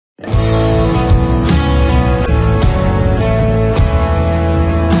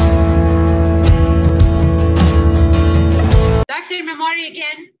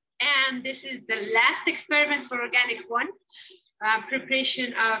experiment for organic 1,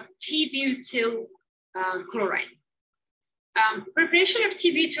 preparation of T-butyl chloride. Preparation of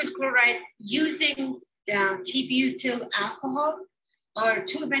T-butyl chloride using T-butyl alcohol or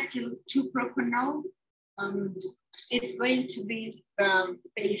 2-methyl 2-propanol. It's going to be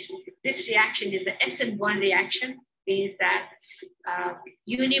based, this reaction is the SN1 reaction, means that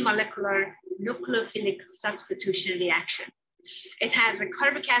unimolecular nucleophilic substitution reaction. It has a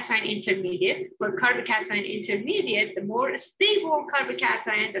carbocation intermediate. For carbocation intermediate, the more stable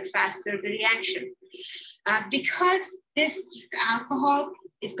carbocation, the faster the reaction. Because this alcohol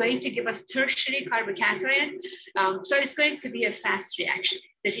is going to give us tertiary carbocation, so it's going to be a fast reaction.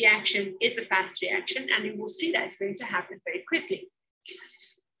 The reaction is a fast reaction, and you will see that it's going to happen very quickly.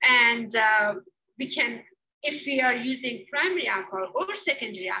 And we can, if we are using primary alcohol or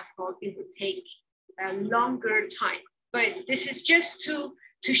secondary alcohol, it would take a longer time. But this is just to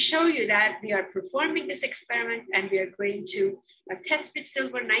show you that we are performing this experiment and we are going to test with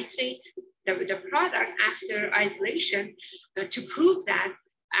silver nitrate, the product after isolation, to prove that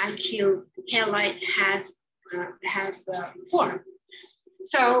alkyl halide has the form.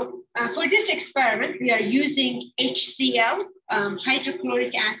 So for this experiment, we are using HCl,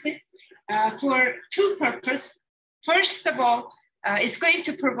 hydrochloric acid, for 2 purposes. First of all, it's going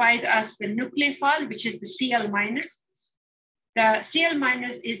to provide us the nucleophile, which is the Cl minus. The Cl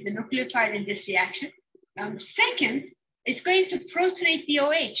minus is the nucleophile in this reaction. Second, it's going to protonate the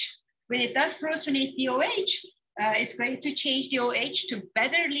OH. When it does protonate the OH, it's going to change the OH to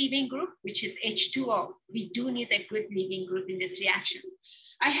better leaving group, which is H2O. We do need a good leaving group in this reaction.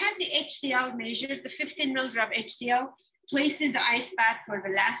 I had the HCl measured, the 15 milligram HCl, placed in the ice bath for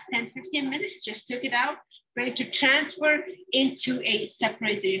the last 10-15 minutes, just took it out, going to transfer into a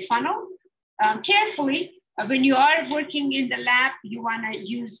separatory funnel. Carefully, when you are working in the lab, you want to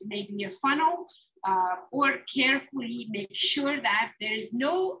use maybe a funnel or carefully make sure that there is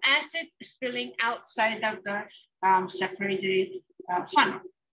no acid spilling outside of the separatory funnel.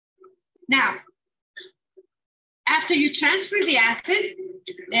 Now, after you transfer the acid,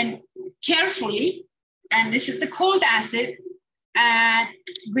 then carefully, and this is a cold acid,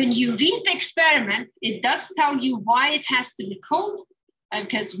 when you read the experiment, it does tell you why it has to be cold,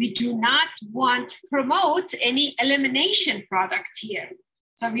 because we do not want to promote any elimination product here.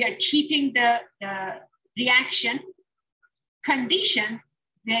 So we are keeping the reaction condition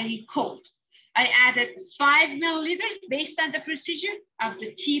very cold. I added 5 milliliters based on the procedure of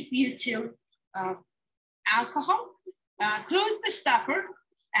the T-butyl alcohol. Close the stopper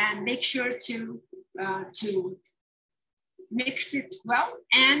and make sure to mix it well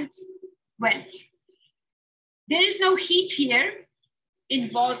and wet. There is no heat here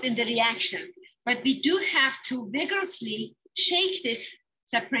involved in the reaction, but we do have to vigorously shake this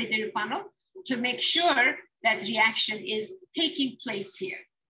separatory funnel to make sure that reaction is taking place here.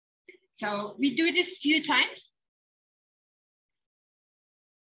 So we do this a few times.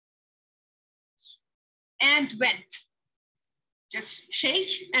 And vent. Just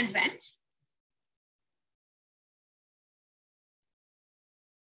shake and vent.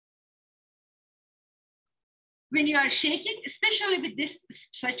 When you are shaking, especially with this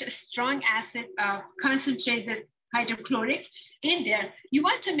such a strong acid, concentrated hydrochloric in there, you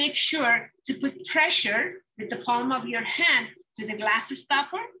want to make sure to put pressure with the palm of your hand to the glass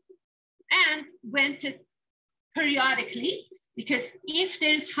stopper and vent it periodically, because if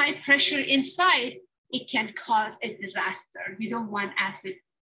there's high pressure inside, it can cause a disaster. We don't want acid,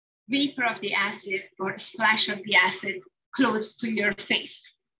 vapor of the acid or a splash of the acid close to your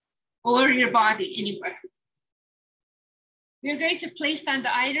face or your body anywhere. We're going to place on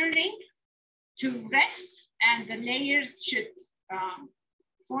the iron ring to rest, and the layers should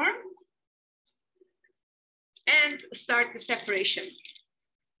form and start the separation.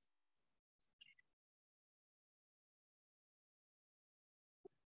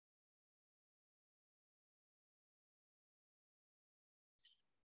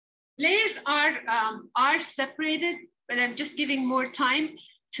 Layers are separated, but I'm just giving more time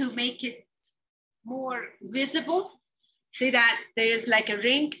to make it more visible. See that there is like a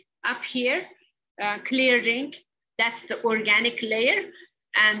ring up here, clear ring, that's the organic layer,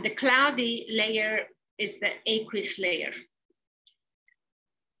 and the cloudy layer is the aqueous layer.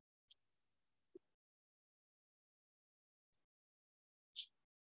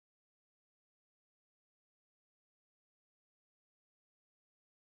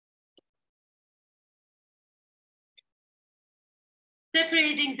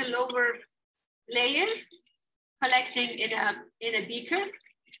 Separating the lower layer, collecting in a beaker.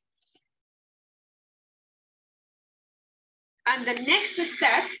 And the next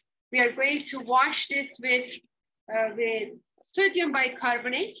step We are going to wash this with sodium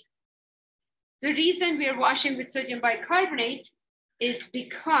bicarbonate. The reason we are washing with sodium bicarbonate is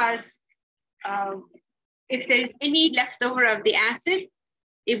because if there is any leftover of the acid,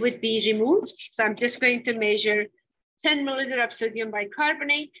 it would be removed. So I'm just going to measure 10 milliliters of sodium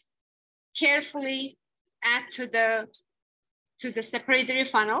bicarbonate, carefully add to the separatory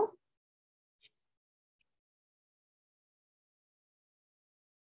funnel.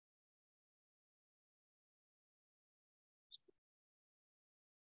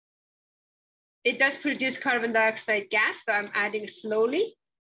 It does produce carbon dioxide gas, so I'm adding slowly.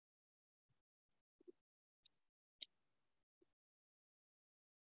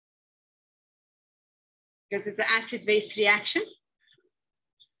 Because it's an acid-base reaction.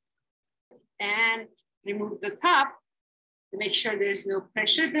 And remove the top to make sure there's no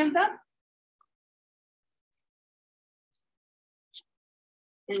pressure buildup.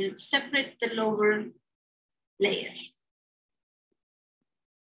 And separate the lower layer.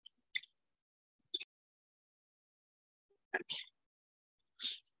 Okay.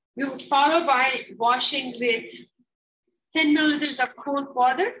 We will follow by washing with 10 milliliters of cold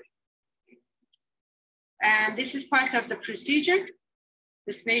water. And this is part of the procedure.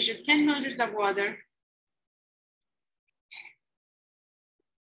 Just measure 10 milliliters of water.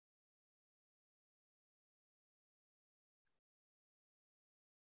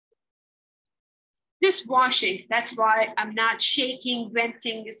 Just washing. That's why I'm not shaking,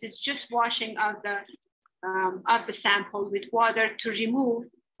 venting. This is just washing of the sample with water to remove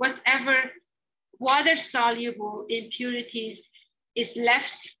whatever water-soluble impurities is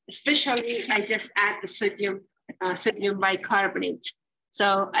left. Especially, I just add the sodium bicarbonate.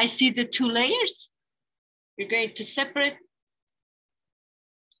 So I see the two layers. We're going to separate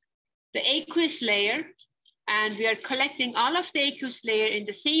the aqueous layer, and we are collecting all of the aqueous layer in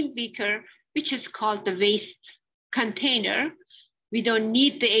the same beaker, which is called the waste container. We don't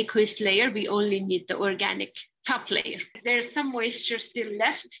need the aqueous layer, we only need the organic top layer. There's some moisture still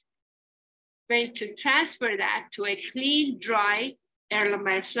left. Going to transfer that to a clean, dry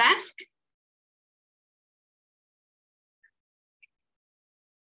Erlenmeyer flask.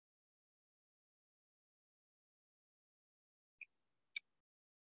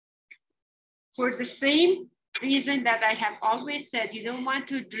 For the same reason that I have always said, you don't want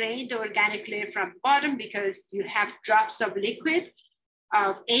to drain the organic layer from bottom because you have drops of liquid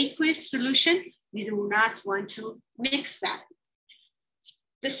of aqueous solution. You do not want to mix that.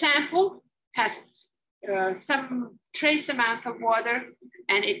 The sample has some trace amount of water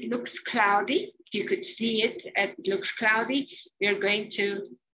and it looks cloudy. You could see it, it looks cloudy. We are going to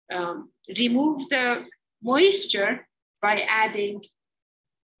remove the moisture by adding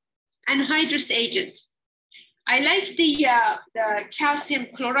anhydrous agent. I like the calcium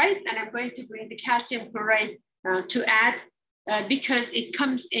chloride, and I'm going to bring the calcium chloride to add because it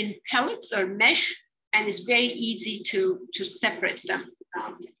comes in pellets or mesh, and it's very easy to separate them.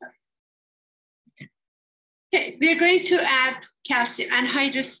 Okay, we're going to add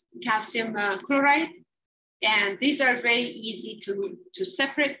anhydrous calcium chloride, and these are very easy to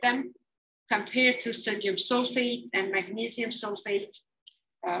separate them compared to sodium sulfate and magnesium sulfate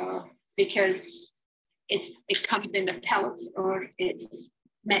because it comes in a pellet or it's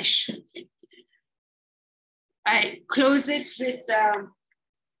mesh. I close it with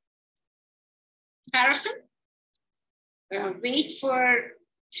paraffin. Wait for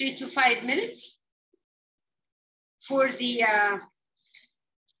 3 to 5 minutes for the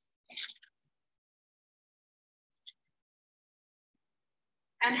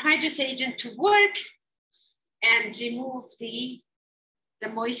anhydrous agent to work and remove the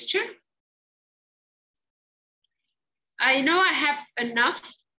moisture. I know I have enough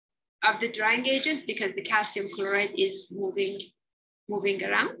of the drying agent because the calcium chloride is moving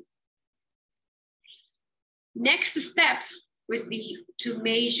around. Next step would be to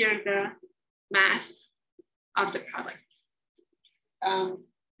measure the mass of the product.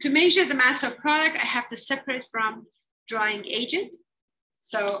 To measure the mass of product, I have to separate from drying agent.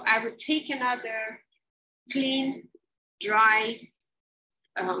 So I would take another clean, dry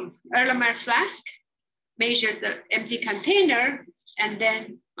Erlenmeyer flask, measure the empty container, and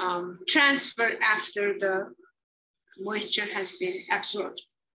then transfer after the moisture has been absorbed.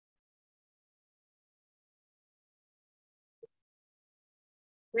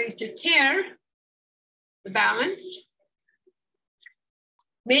 We're going to tear the balance,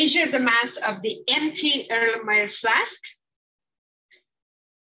 measure the mass of the empty Erlenmeyer flask,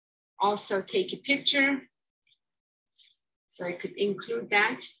 also take a picture. So I could include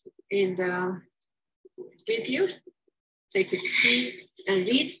that in the video. so you could see and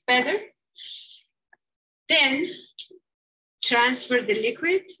read better. Then transfer the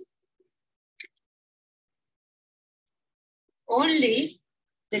liquid. Only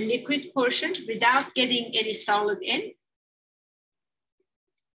the liquid portion without getting any solid in.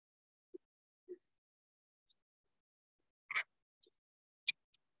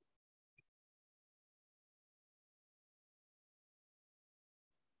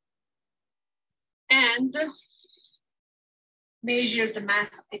 And measure the mass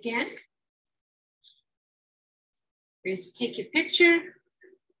again. We're going to take a picture.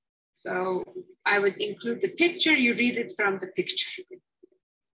 So I would include the picture, you read it from the picture.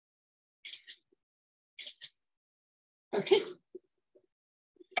 Okay.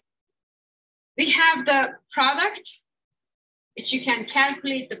 We have the product, which you can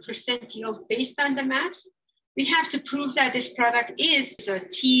calculate the percent yield based on the mass. We have to prove that this product is a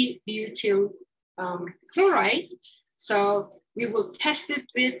T-butyl chloride. So we will test it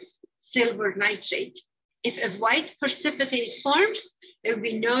with silver nitrate. If a white precipitate forms, then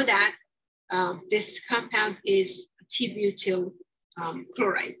we know that this compound is T-butyl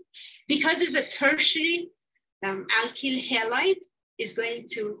chloride. Because it's a tertiary alkyl halide, is going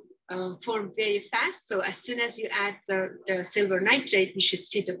to form very fast. So as soon as you add the silver nitrate, you should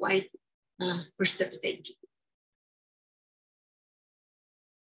see the white precipitate.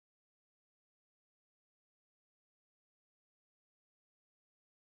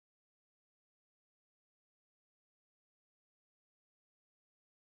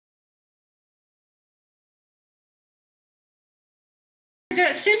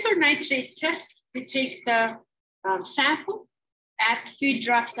 The silver nitrate test, we take the sample, add 3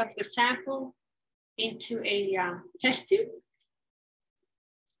 drops of the sample into a test tube.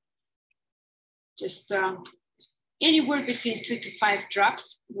 Just anywhere between 2 to 5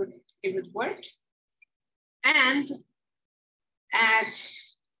 drops would work. And add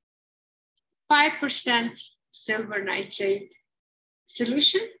 5% silver nitrate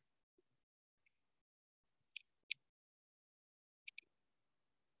solution.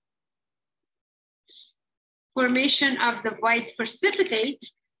 Formation of the white precipitate,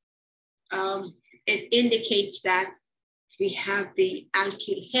 it indicates that we have the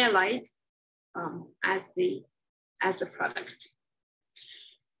alkyl halide as a product.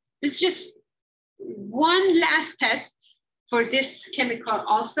 This is just one last test for this chemical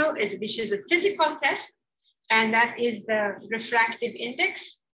also, which is a physical test, and that is the refractive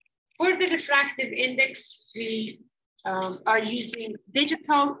index. For the refractive index, we are using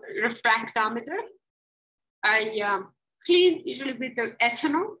digital refractometer. I clean usually with the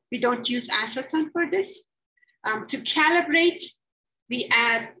ethanol. We don't use acetone for this. To calibrate, we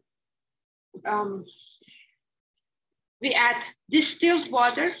add distilled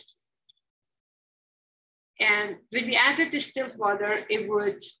water. And when we add the distilled water, it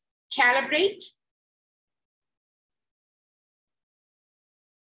would calibrate.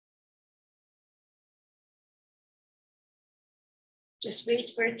 Just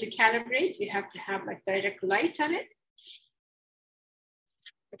wait for it to calibrate. You have to have like direct light on it.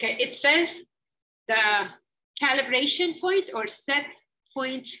 Okay, it says the calibration point or set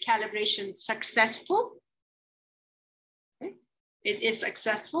point calibration successful. Okay, it is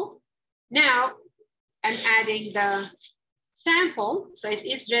successful. Now I'm adding the sample. So it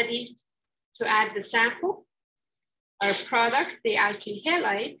is ready to add the sample. Our product, the alkyl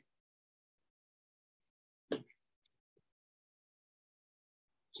halide.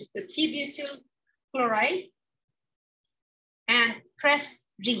 Just the T-butyl chloride, and press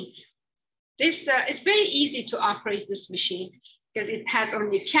read. This it's very easy to operate this machine because it has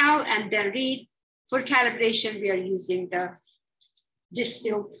only cal and then read. For calibration, we are using the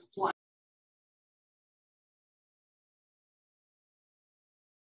distilled water.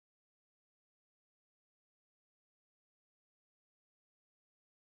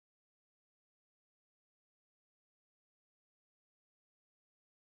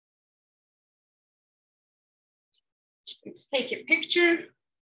 Let's take a picture.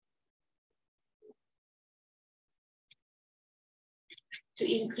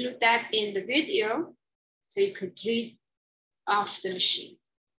 To include that in the video, so you could read off the machine.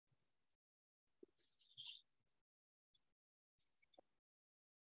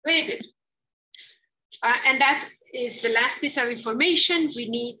 Very good. And that is the last piece of information we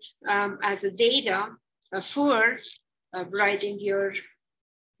need as a data for writing your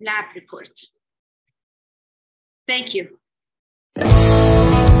lab report. Thank you.